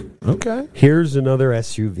 Okay. Here's another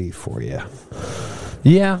SUV for you.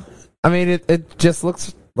 Yeah. I mean, it just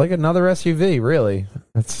looks like another SUV, really.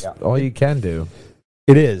 That's all you can do.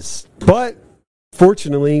 It is. But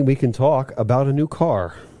fortunately, we can talk about a new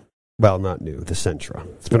car. Well, not new, the Sentra.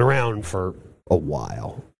 It's been around for a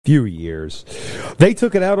while. few years. They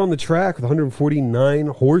took it out on the track with 149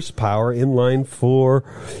 horsepower, inline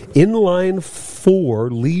four,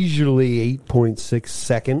 leisurely 8.6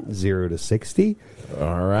 second, 0 to 60.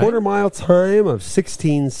 All right. Quarter mile time of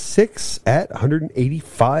 16.6 at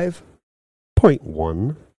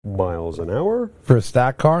 185.1 miles an hour. For a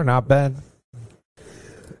stock car, not bad.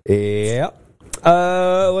 Yeah.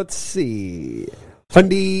 Let's see.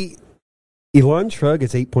 Hyundai Elantra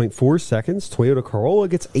gets 8.4 seconds. Toyota Corolla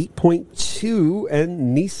gets 8.2.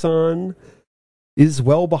 And Nissan is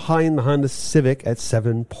well behind the Honda Civic at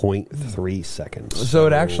 7.3 seconds. So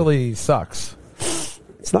it actually sucks.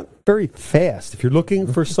 It's not very fast. If you're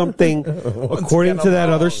looking for something, according to that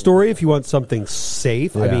other story, if you want something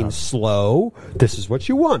safe, I mean slow, this is what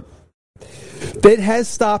you want. It has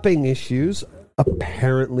stopping issues,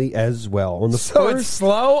 apparently, as well. On the So first, it's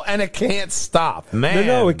slow and it can't stop. Man.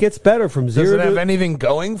 No, it gets better from Does zero it have to... anything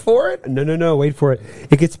going for it? No, wait for it.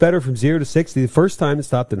 It gets better from 0 to 60. The first time it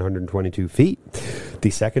stopped at 122 feet. The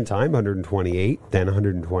second time, 128, then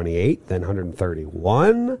 128, then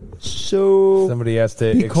 131. So Somebody has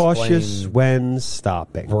to be cautious explain when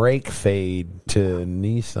stopping. brake fade to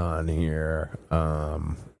Nissan here. I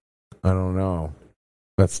don't know.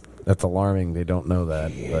 That's alarming. They don't know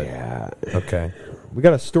that. Yeah. But, okay. We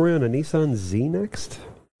got a story on a Nissan Z next.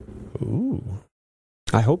 Ooh.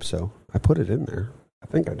 I hope so. I put it in there. I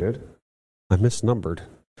think I did. I misnumbered.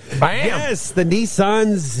 Bam! Yes, the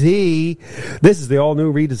Nissan Z. This is the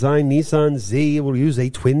all-new redesigned Nissan Z. It will use a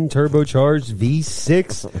twin turbocharged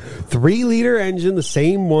V6 3-liter engine, the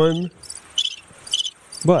same one.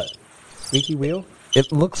 What? Squeaky wheel?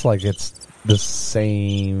 It looks like it's the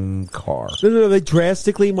same car. No, they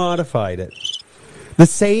drastically modified it. The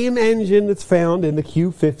same engine that's found in the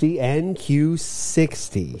Q50 and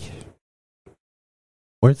Q60.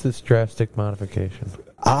 Where's this drastic modification?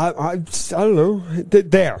 I don't know.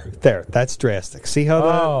 There. That's drastic. See how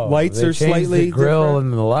the lights they are changed slightly the grill different?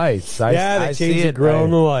 and the lights. They I see changed the it. grill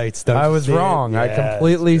and the lights. Don't I you was see it? wrong. I Yeah,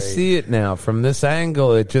 completely it's great. see it now. From this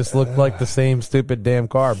angle, it just looked like the same stupid damn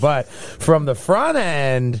car. But from the front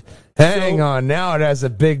end, hang on. Now it has a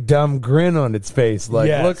big dumb grin on its face. Like,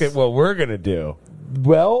 Yes. look at what we're going to do.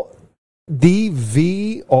 Well, the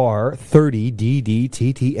VR30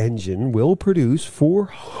 DDTT engine will produce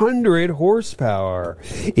 400 horsepower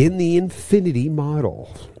in the Infinity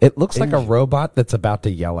model. It looks like a robot that's about to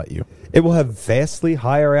yell at you. It will have vastly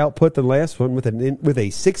higher output than last one with a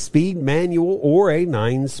 6-speed manual or a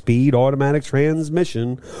 9-speed automatic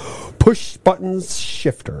transmission, push buttons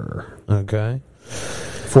shifter Okay.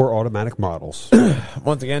 for automatic models.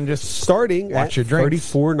 Once again, just Starting Watch at your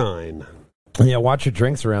drinks. $34,900. yeah, watch your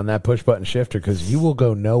drinks around that push button shifter because you will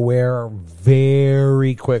go nowhere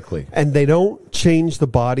very quickly. And they don't change the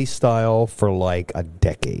body style for like a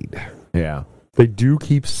decade. Yeah. They do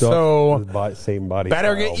keep stuff So, with the same body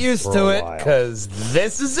Better style get used for to a it while. because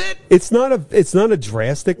this is it. It's not a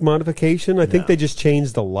drastic modification. I think they just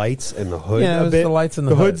changed the lights and the hood Yeah, it a was bit. the lights and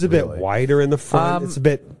the hood's hood, a bit really. wider in the front.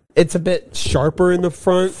 It's a bit Sharper in the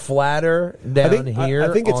front. flatter down here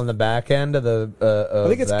I think it's- on the back end of the. I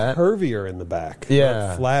think it's that. curvier in the back. Yeah.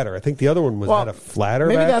 not flatter. I think the other one had a flatter.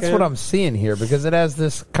 Maybe back that's end. what I'm seeing here because it has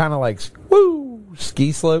this kind of like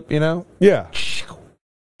ski slope. You know. Yeah.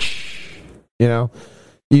 You know,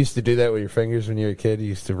 you used to do that with your fingers when you were a kid. You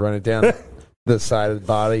used to run it down the side of the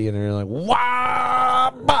body, and you're like,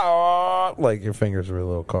 "Wah!" Like your fingers were a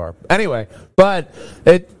little car. Anyway, but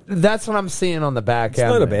that's what I'm seeing on the back end.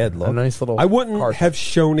 It's not a bad look. A nice little. I wouldn't car. have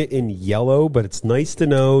shown it in yellow, but it's nice to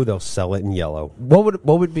know they'll sell it in yellow. What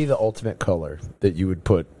would be the ultimate color that you would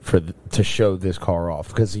put to show this car off?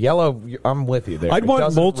 Because yellow, I'm with you there. I'd It want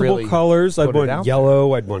doesn't multiple really colors. I'd put it out want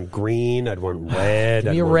yellow. I'd want green. I'd want red.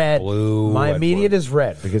 Give me I'd a want red. blue. My I'd immediate want is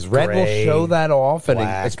red because red will gray, show that off, and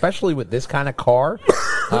black. especially with this kind of car,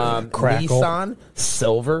 Crackle. Nissan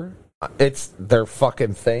silver. It's their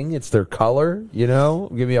fucking thing. It's their color. You know,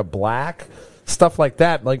 give me a black stuff like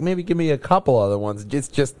that. Like maybe give me a couple other ones. It's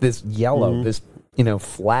just this yellow, this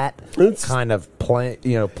flat It's- kind of plain.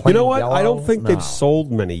 Plain You know what? yellow. I don't think No. they've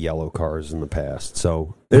sold many yellow cars in the past,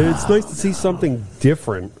 so it's nice to see something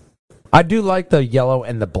different. I do like the yellow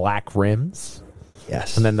and the black rims,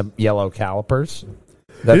 Yes, and then the yellow calipers.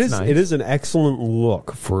 That's nice. It is an excellent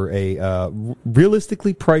look for a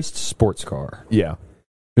realistically priced sports car. Yeah.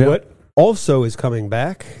 What also is coming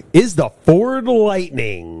back is the Ford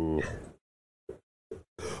Lightning.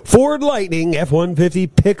 Ford Lightning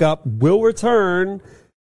F-150 pickup will return.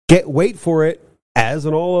 Wait for it, as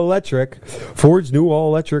an all-electric. Ford's new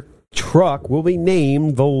all-electric truck will be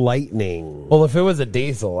named the Lightning. Well, if it was a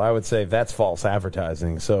diesel, I would say that's false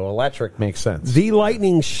advertising. So electric makes sense. The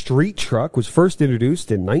Lightning street truck was first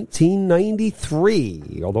introduced in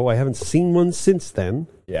 1993, although I haven't seen one since then.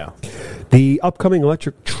 Yeah. The upcoming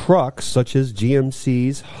electric trucks, such as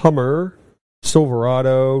GMC's Hummer,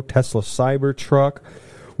 Silverado, Tesla Cybertruck,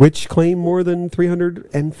 which claim more than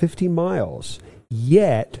 350 miles.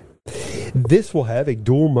 Yet, this will have a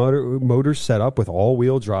dual motor setup with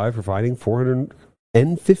all-wheel drive, providing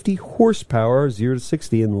 450 horsepower, 0 to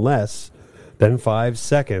 60 in less than 5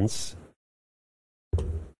 seconds.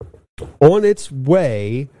 On its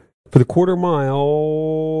way for the quarter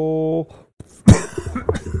mile...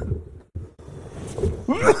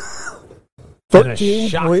 13.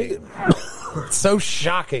 It's so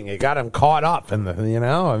shocking. It got him caught up in the,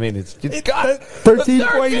 I mean, it's got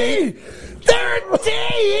 13.8.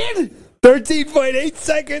 13.8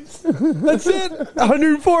 seconds. That's it.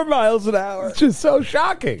 104 miles an hour. It's just so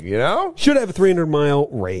shocking, Should have a 300-mile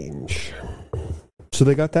range. So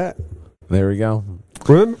they got that. There we go.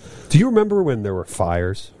 Do you remember when there were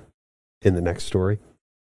fires in the next story?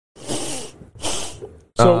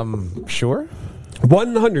 Sure.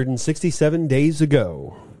 167 days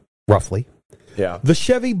ago, roughly, the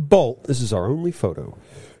Chevy Bolt, this is our only photo,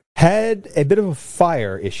 had a bit of a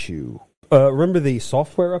fire issue. Remember the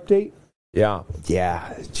software update? Yeah.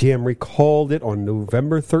 Yeah. GM recalled it on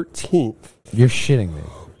November 13th. You're shitting me.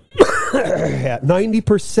 At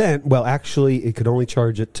 90%. Well, actually, it could only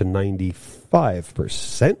charge it to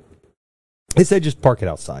 95%. They said just park it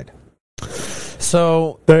outside.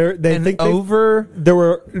 So There were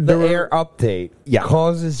air update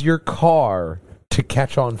causes your car to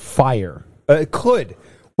catch on fire. It could.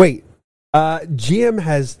 Wait.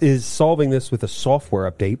 GM is solving this with a software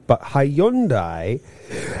update, but Hyundai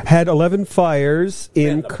had 11 fires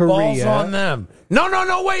in Korea. Balls on them.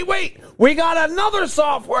 No, wait. We got another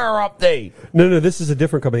software update. No, this is a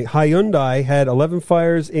different company. Hyundai had 11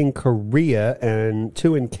 fires in Korea and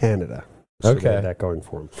 2 in Canada. So they had that going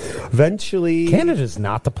for them. Eventually, Canada's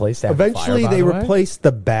not the place to have a fire, by they the way. replaced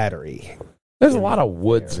the battery. There's a lot of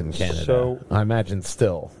woods in Canada, So I imagine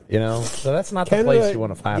still, So that's not the place you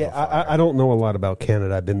want to have a fire. I don't know a lot about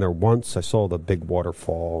Canada. I've been there once. I saw the big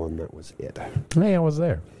waterfall, and that was it. Hey, I was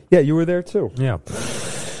there. Yeah, you were there too. Yeah.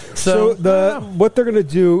 So what they're going to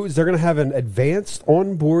do is they're going to have an advanced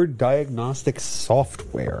onboard diagnostic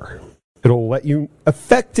software. It'll let you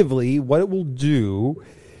effectively, what it will do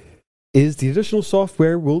is the additional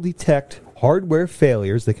software will detect hardware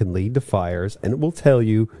failures that can lead to fires, and it will tell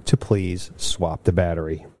you to please swap the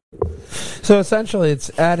battery. So essentially it's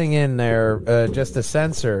adding in there just a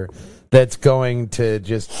sensor that's going to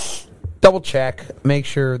just double check, make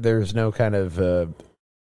sure there's no kind of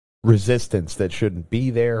resistance that shouldn't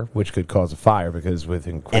be there, which could cause a fire because with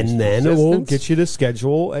increased And then resistance, it will get you to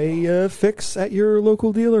schedule a fix at your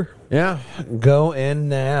local dealer. Yeah, go in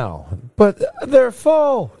now. But they're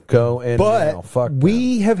full. Go in now. Fuck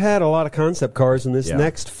we have had a lot of concept cars in this Yeah.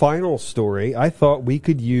 next final story. I thought we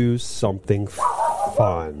could use something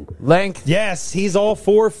fun. Length. Yes, he's all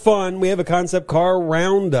for fun. We have a concept car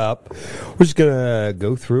roundup. We're just going to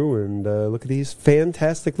go through and look at these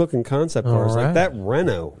fantastic looking concept cars. right. Like that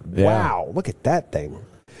Renault. Yeah. Wow, look at that thing.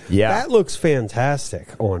 Yeah. That looks fantastic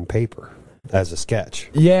on paper as a sketch.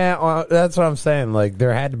 Yeah, that's what I'm saying. Like,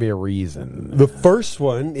 there had to be a reason. The first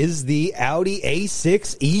one is the Audi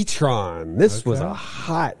A6 e-tron. This was a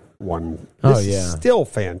hot one. This is still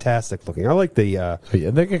fantastic looking. I like the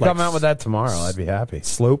They could come out with that tomorrow. I'd be happy.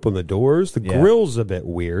 slope on the doors. The grill's a bit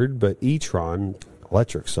weird, but e-tron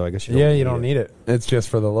electric, so I guess you don't need it. It's just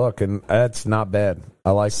for the look, and that's not bad.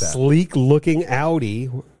 I like that. Sleek looking Audi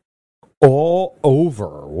all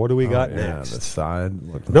over. What do we got next? The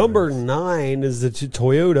side. Number 9 is the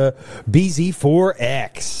Toyota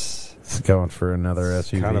BZ4X. It's going for another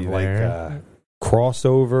SUV. Kind of there. like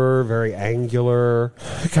crossover, very angular.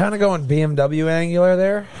 Kind of going BMW angular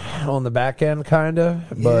there on the back end, kind of.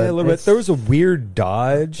 Yeah, a little bit. There was a weird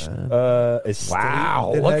Dodge. Wow,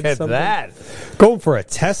 that look had at something. that. Going for a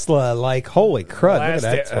Tesla, like, holy crud. Look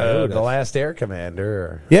at that Toyota. The last Air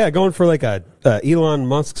Commander. Yeah, going for like a Elon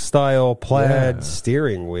Musk style plaid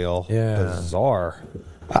steering wheel. Yeah. Bizarre.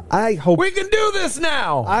 I hope We can do this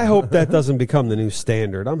now. I hope that doesn't become the new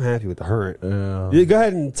standard. I'm happy with the current. You go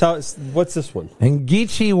ahead and tell us, what's this one? And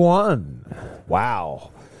Geechee 1.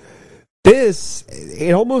 Wow. This,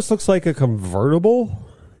 it almost looks like a convertible.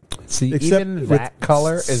 See, Except even with- that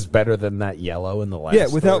color is better than that yellow in the last Yeah,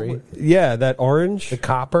 without story. that orange. The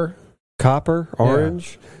copper. copper,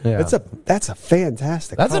 orange. Yeah. That's a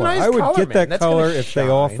fantastic That's a color. nice I would color, get man. that That's color gonna if they shine.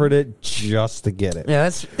 offered it just to get it. Yeah,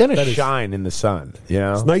 that's going That to is- shine in the sun, you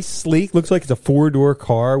know? It's nice, sleek. Looks like it's a 4-door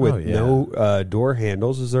car with Oh, yeah. no door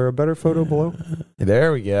handles. Is there a better photo below?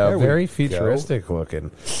 There we go. There we Very go. futuristic looking.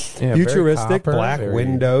 Yeah, very Futuristic, copper, black very-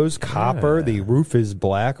 windows, copper. Yeah. The roof is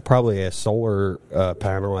black. Probably a solar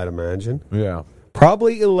panel, I'd imagine. Yeah.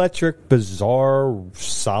 Probably electric, bizarre,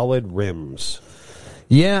 solid rims.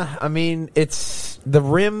 Yeah, I mean, the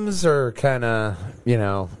rims are kind of,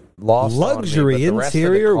 lost Luxury on me, but the rest of the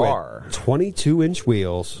interior car- with 22-inch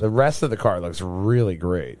wheels. The rest of the car looks really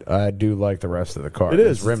great. I do like the rest of the car. It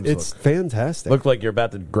Those is. rims It's fantastic. look like you're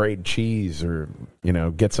about to grate cheese or,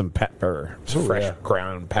 get some pepper, some fresh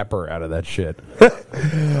ground pepper out of that shit.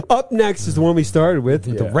 Up next is the one we started with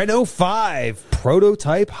the Yeah. Renault 5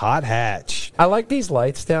 prototype hot hatch. I like these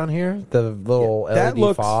lights down here, the little That LED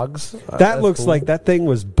looks- fogs. That That's looks cool. like that thing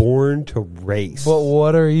was born to race. But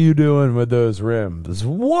what are you doing with those rims?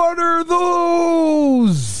 What are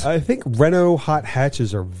those? I think Renault hot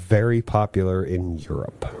hatches are very popular in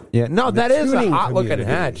Europe. Yeah, no, that is a tuning hot looking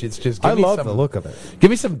community. hatch. It's just I love the look of it. Give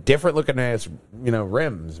me some different looking ass,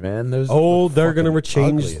 rims, man. Those Oh, look they're going to fucking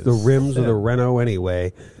change ugly the as rims of shit. the Renault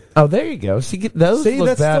anyway. Oh, there you go. See, those See, look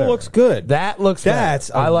that better. still looks good. That looks That's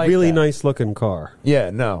better. I a like really that. nice looking car. Yeah,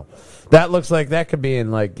 no, that looks like that could be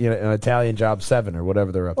in an Italian Job 7 or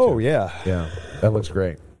whatever they're up to. Oh, yeah. yeah, that looks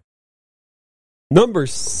great. Number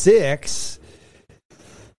 6,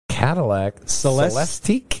 Cadillac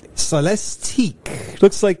Celestique. Celestique.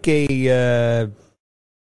 Looks like a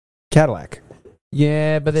Cadillac.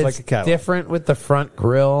 Yeah, but It's it's like a Cadillac. different with the front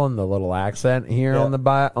grille and the little accent here on the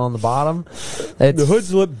bottom. It's, The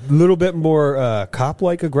hood's a little bit more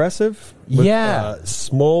cop-like aggressive. With, Yeah.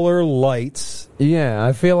 smaller lights. yeah,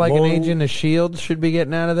 I feel like Long- an Agent of S.H.I.E.L.D. should be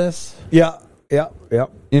getting out of this. Yeah.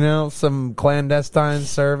 Some clandestine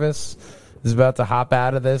service is about to hop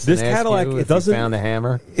out of this. This and ask Cadillac, you it if you doesn't- found a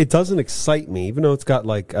hammer. It doesn't excite me, even though it's got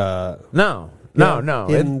like No.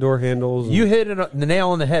 hidden door handles. You hit the nail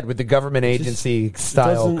on the head with the government agency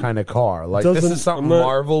style doesn't- kind of car. Like this doesn't- is something I'm not-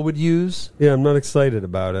 Marvel would use. Yeah, I'm not excited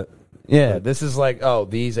about it. Yeah, this is like, oh,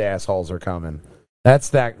 these assholes are coming.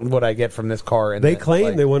 That's what I get from this car. And They then, claim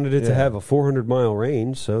like, they wanted it to yeah. have a 400-mile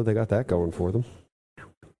range, so they got that going for them.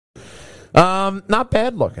 Not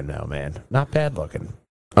bad looking though, man. Not bad looking.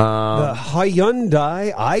 The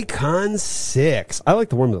Hyundai Icon 6. I like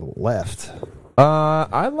the one to the left.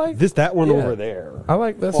 I like That one Yeah. over there. I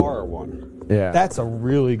like this Far one. one. Yeah. That's a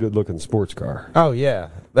really good-looking sports car. Oh yeah,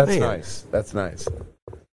 that's Man. nice. That's nice.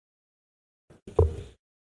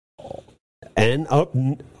 And up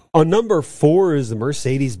on number 4 is the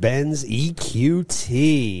Mercedes-Benz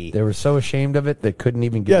EQT. They were so ashamed of it they couldn't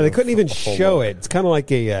even get. Yeah, they couldn't even a full show look. it. It's kind of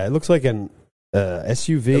like a. It looks like an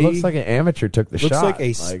SUV. It looks like an amateur took the Looks shot. like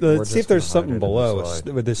a. we're Let's see just if there's gonna hide something it in below the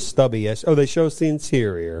side. with this stubby. Oh, they show us the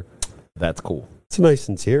interior. That's cool. It's a nice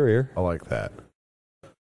interior. I like that.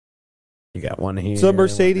 You got one here. It's a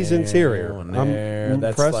Mercedes one there, interior. One I'm there.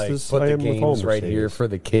 That's impressed like as put I the am with all games right here Mercedes. for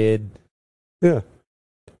the kid. Yeah.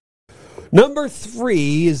 Number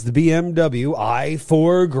 3 is the BMW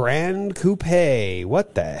i4 Grand Coupe.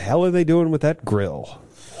 What the hell are they doing with that grille?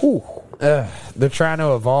 Whew. They're trying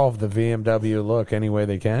to evolve the BMW look any way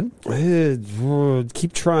they can.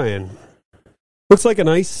 Keep trying. Looks like a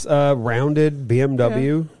nice rounded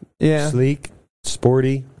BMW. Yeah. Sleek,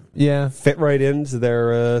 sporty. Yeah. Fit right into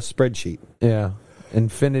their spreadsheet. Yeah.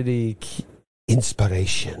 Infinity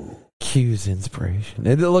Inspiration. Q's inspiration.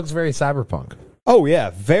 It looks very cyberpunk. Oh, yeah.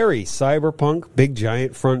 Very cyberpunk. Big,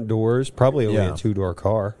 giant front doors. Probably only Yeah. a 2-door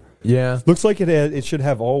car. Yeah. Looks like it should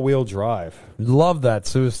have all-wheel drive. Love that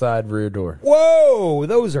suicide rear door. Whoa,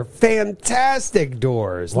 those are fantastic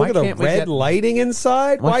doors. Why Look at the can't we red get- lighting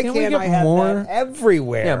inside. Why Why can't we can't get I have more- that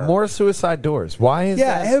everywhere? Yeah, more suicide doors. Why is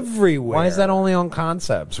Yeah, that? everywhere. Why is that only on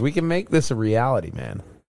concepts? We can make this a reality, man.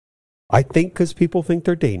 I think because people think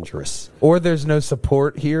they're dangerous. Or there's no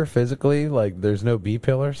support here physically, like there's no B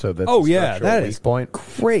pillar, so that's Oh, a yeah, structural that weak is point.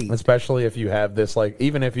 Great. Especially if you have this, like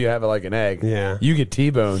even if you have it like an egg, Yeah. you get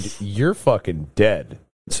T-boned, you're fucking dead.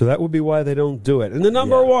 So that would be why they don't do it. And the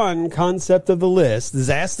number 1 concept of the list is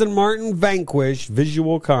Aston Martin Vanquish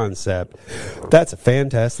visual concept. That's a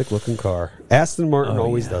fantastic looking car. Aston Martin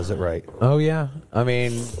always does it right. Oh yeah, I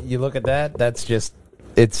mean, you look at that. That's just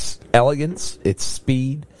it's elegance, it's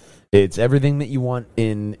speed, it's everything that you want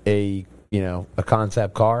in a a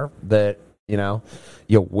concept car. That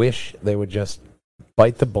you wish they would just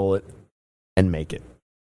bite the bullet and make it.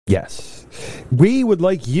 Yes. We would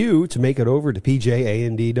like you to make it over to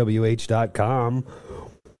pjandwh.com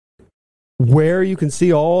where you can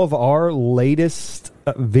see all of our latest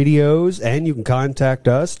videos, and you can contact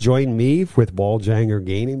us. Join me with Walljanger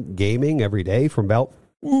Gaming every day from about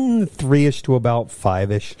 3-ish to about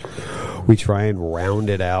 5-ish. We try and round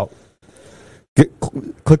it out.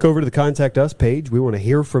 Click over to the Contact Us page. We want to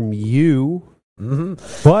hear from you.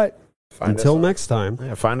 But until next time.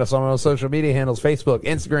 Yeah, find us on our social media handles, Facebook,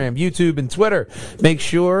 Instagram, YouTube, and Twitter. Make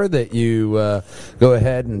sure that you go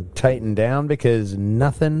ahead and tighten down, because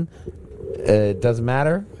nothing doesn't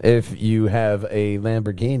matter if you have a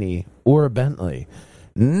Lamborghini or a Bentley.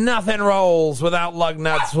 Nothing rolls without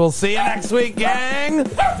Lugnutz. We'll see you next week, gang.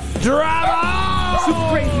 Drive on! Super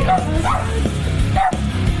crazy.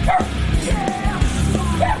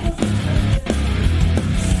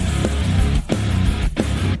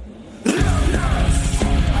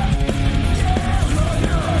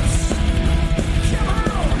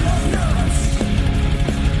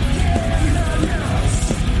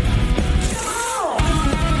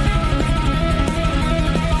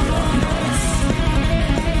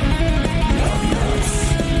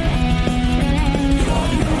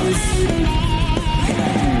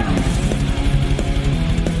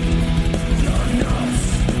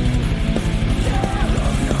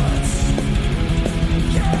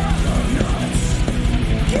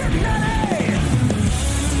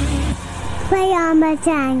 Play on my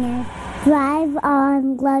channel. Drive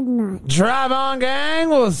on Lugnutz. Drive on, gang.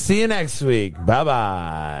 We'll see you next week.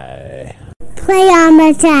 Bye-bye. Play on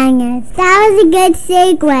my channel. That was a good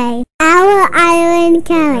segue. Our Island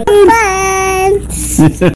Kelly.